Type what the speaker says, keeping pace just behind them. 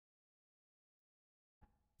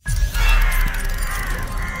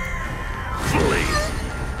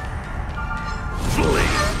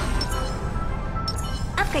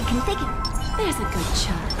Upgrade configured. There's a good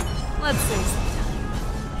shot. Let's save some time.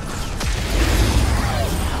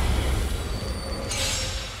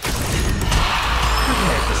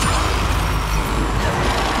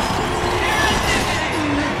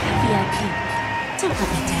 VIP. Don't let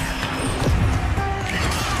me down.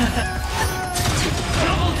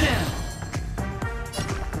 Double down!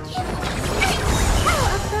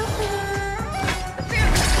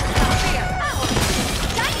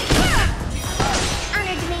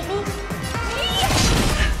 Honored to meet me.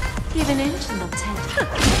 Give an inch and they'll take.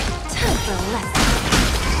 Time for a lesson.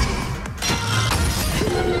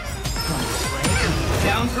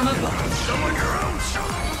 Down from above. Someone your own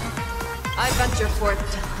side. I venture forth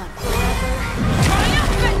to hunt.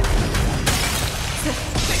 Triumphant!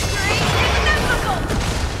 Victory inevitable!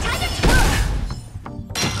 Time to twirl!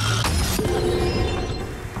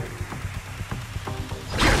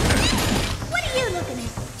 What are you looking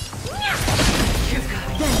at? You've got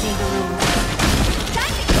it. Bending the rules.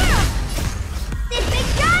 Time to twirl! This big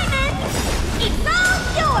diamond! It's all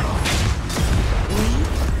yours!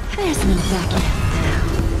 There's no backing out now.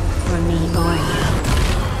 For me or you.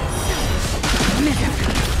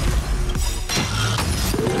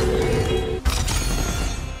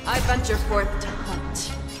 I venture forth to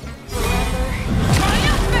hunt.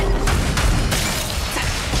 Triumphant!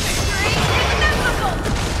 Victory inevitable!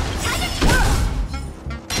 Time to twirl!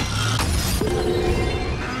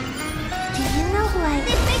 Do you know who I am?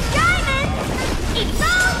 This big diamond! It's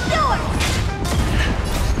all yours!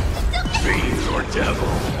 Fiends or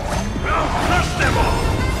devil. I'll crush them all.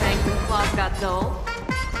 Fangs and claws got dull.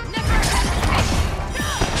 Never hesitate!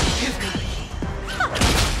 You've got it.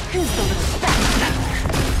 Who's the little bastard?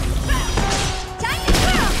 Time to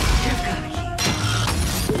twirl! You've got it.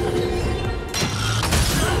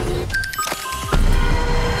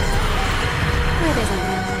 Where there's a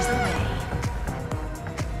will, there's a way.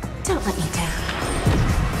 Don't let me down.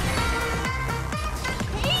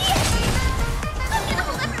 I'm gonna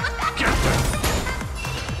hold everyone back! Get them.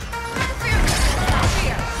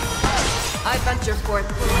 I venture forth.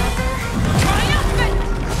 Triumphant!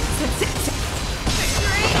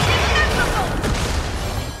 Victory inevitable!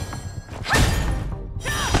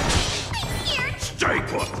 I'm scared! Stay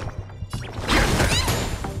put.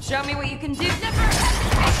 Show me what you can do. Never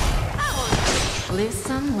hesitate! Lose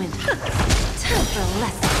some, win. Time for a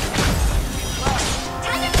lesson.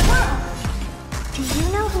 Time to twirl! Do you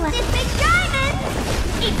know who I am? This big diamond!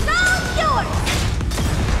 It's all yours!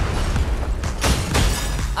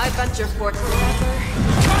 I venture forth.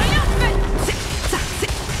 Triumphant!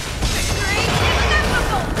 Victory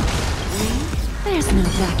inevitable! There's no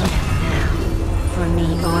backing out now. For me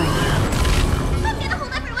or you. I'm gonna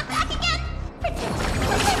hold everyone back again!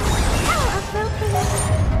 How appropriate!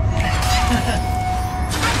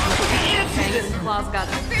 Fangs and claws got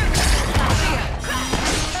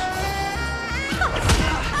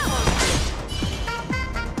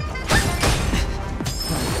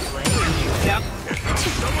Down.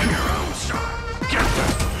 Someone your own side. Get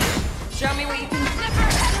them. Show me what you can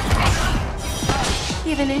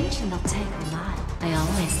Give an inch and they'll take a lot. I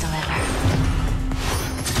always deliver.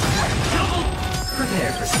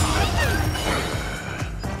 Prepare for some.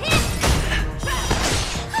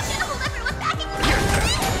 I'm gonna hold everyone back again!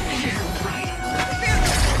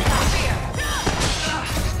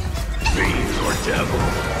 Fiends or devil.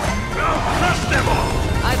 I'll crush them all.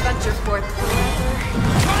 I venture forth.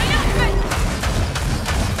 Triumphant!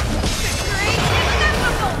 Victory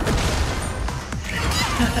inevitable!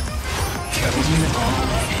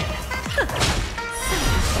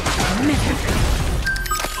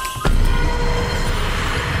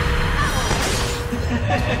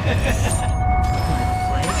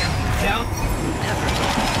 Down.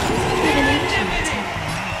 Give an inch and they'll take.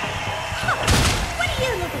 What are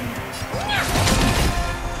you looking at?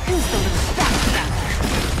 Who's the little bastard?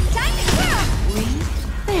 Time to twirl!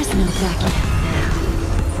 There's no backing out now.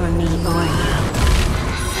 For me or you.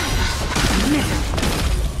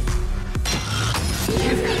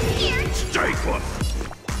 I'm scared! Stay put.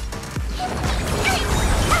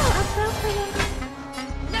 How appropriate!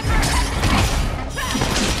 Never hesitate!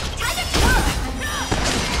 Time to twirl!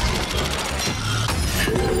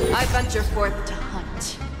 I venture forth to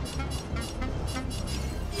hunt.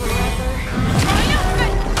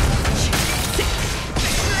 Triumphant!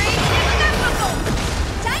 Victory inevitable!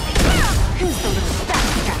 Time to twirl! Who's the little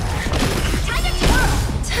bastard? Time to twirl!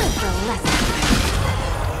 Time for a lesson.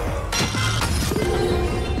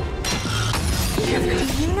 Do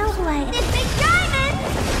you know who I am? This big diamond!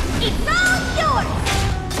 It's all yours!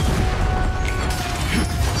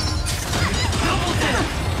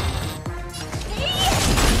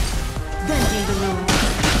 Bending the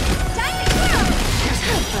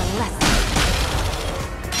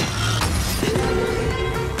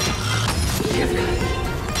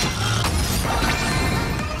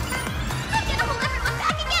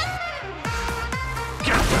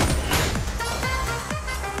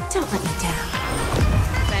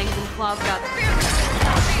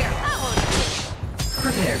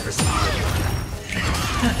facade.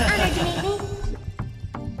 Underestimate me?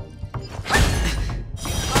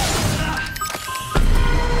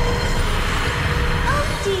 Oh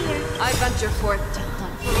dear. I venture forth to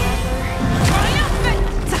hunt. Triumphant!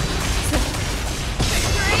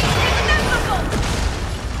 Victory is inevitable!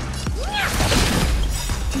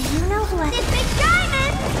 Do you know what? This big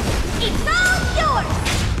diamond! It's all yours!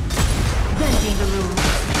 Bending the rules.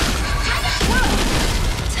 Whoa!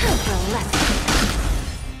 Time for a lesson.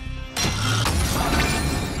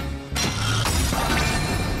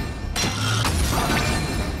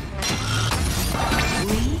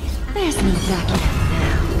 There's no vacuum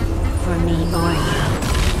now, for me or you.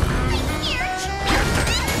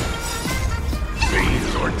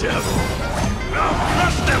 Fiend or devil. I'll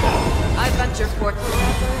crush them all! I venture forth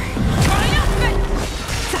forever. Triumphant!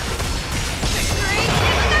 Victory is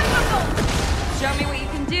inevitable! Show me what you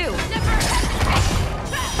can do. Never hesitate!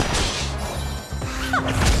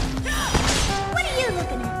 What are you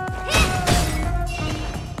looking at?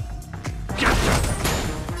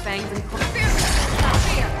 Fangs and claws.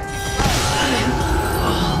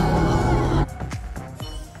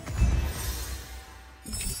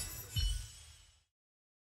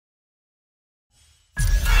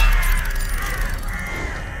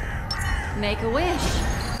 Make a wish.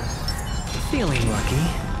 Feeling lucky.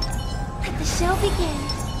 Let the show begin.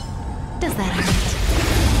 Does that hurt?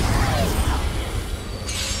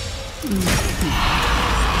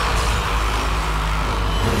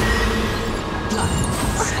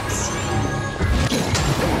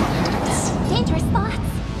 Dangerous thoughts.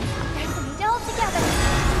 There's some need all together.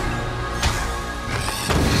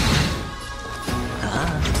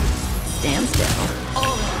 Stand still.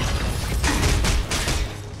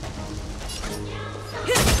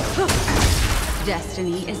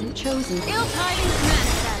 Destiny isn't chosen. Ill tidings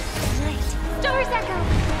manifest. Right. Stars echo.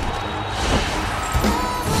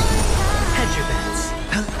 Hedge your bets.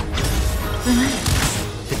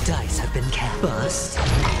 The dice have been cast. Bust.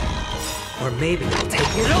 Or maybe I'll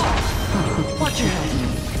take it all. Watch your head.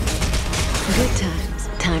 Good times.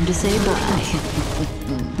 Time to say bye.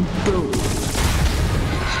 Boom.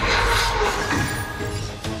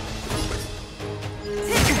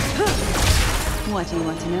 What do you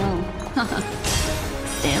want to know?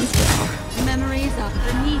 Stand still. Memories of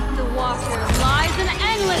beneath the water lies an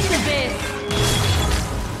endless abyss.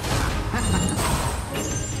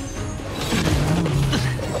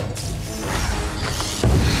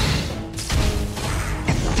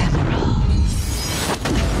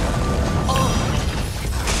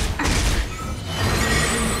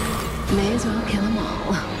 May as well kill them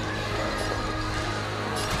all.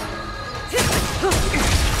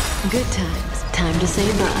 Good times. Time to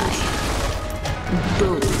say bye.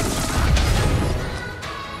 Boom.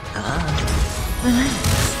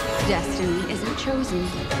 Destiny isn't chosen.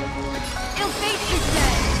 Ill fate is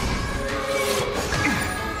dead.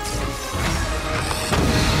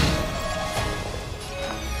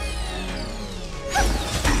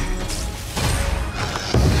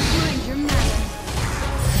 Mind your manners.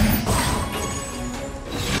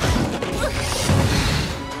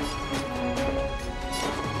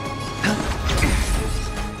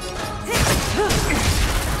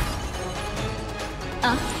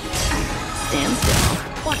 Stand still.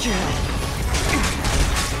 Watch your head.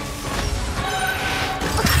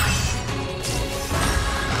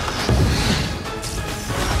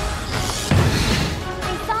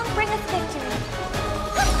 May song bring us victory.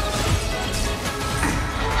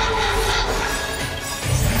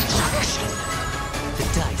 The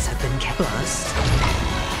dice have been cast. Bust.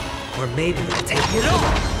 Or maybe I'll take it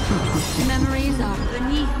all. Memories of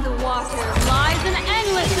beneath the water lies an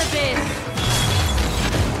endless abyss.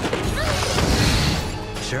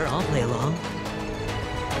 Sure, I'll play along.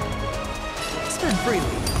 Spend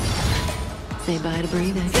freely. Say bye to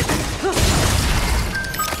breathing.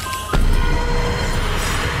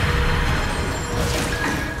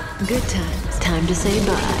 Good times. Time to say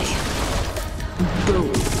bye.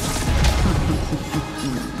 Boom.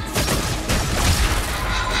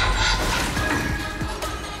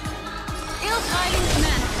 Ill tidings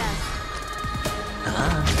manifest.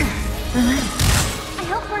 I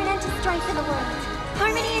hope for an end to strife in the world.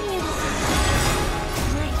 Harmony and unity.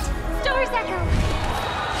 Right. Stars echo.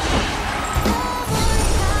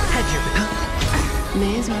 Hedge your bets.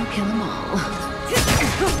 May as well kill them all.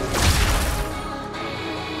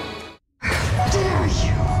 Dare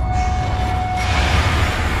you?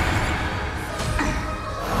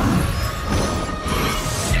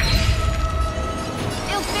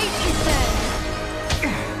 Ill fate is dead.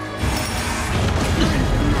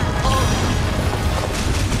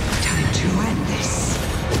 Time to end this.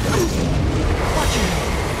 Watch it.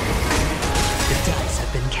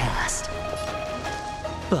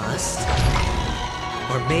 Bust.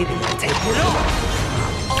 Or maybe I'll take it all.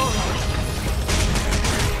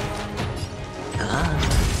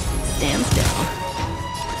 Stand still.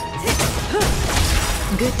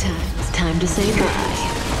 Good times. Time to say bye.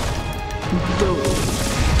 Boom.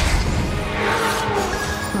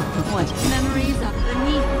 What memories up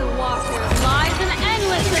beneath the water lies an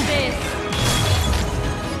endless abyss.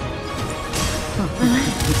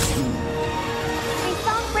 May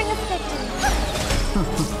song bring us victory.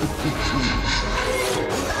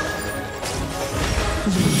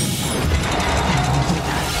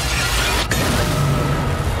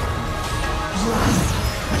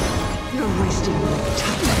 You're wasting your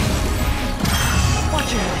time.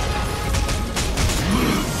 Watch your head.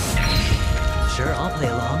 Sure, I'll play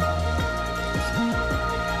along.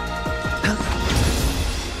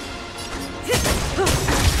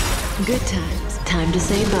 Good times. Time to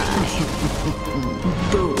say bye.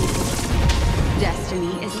 Boom.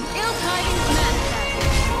 Destiny is an ill tidings manifest.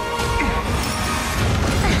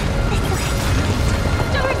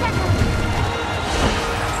 Doors echo.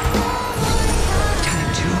 Time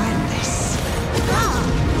to end this.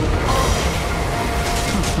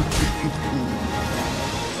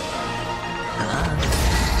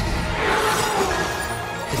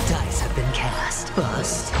 The dice have been cast.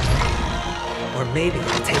 Bust. Or maybe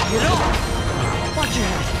I'll take it all. Watch your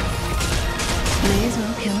head. May as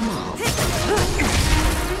well kill them all.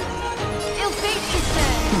 Ill fate, she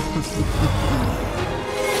said.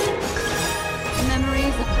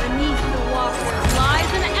 Memories of beneath the water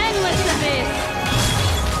lies an endless abyss.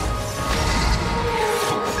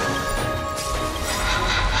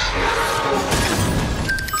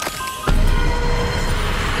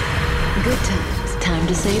 Good times. Time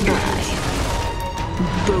to say bye.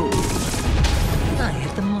 Boom. I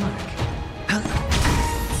hit the mark.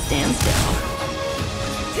 Stand still.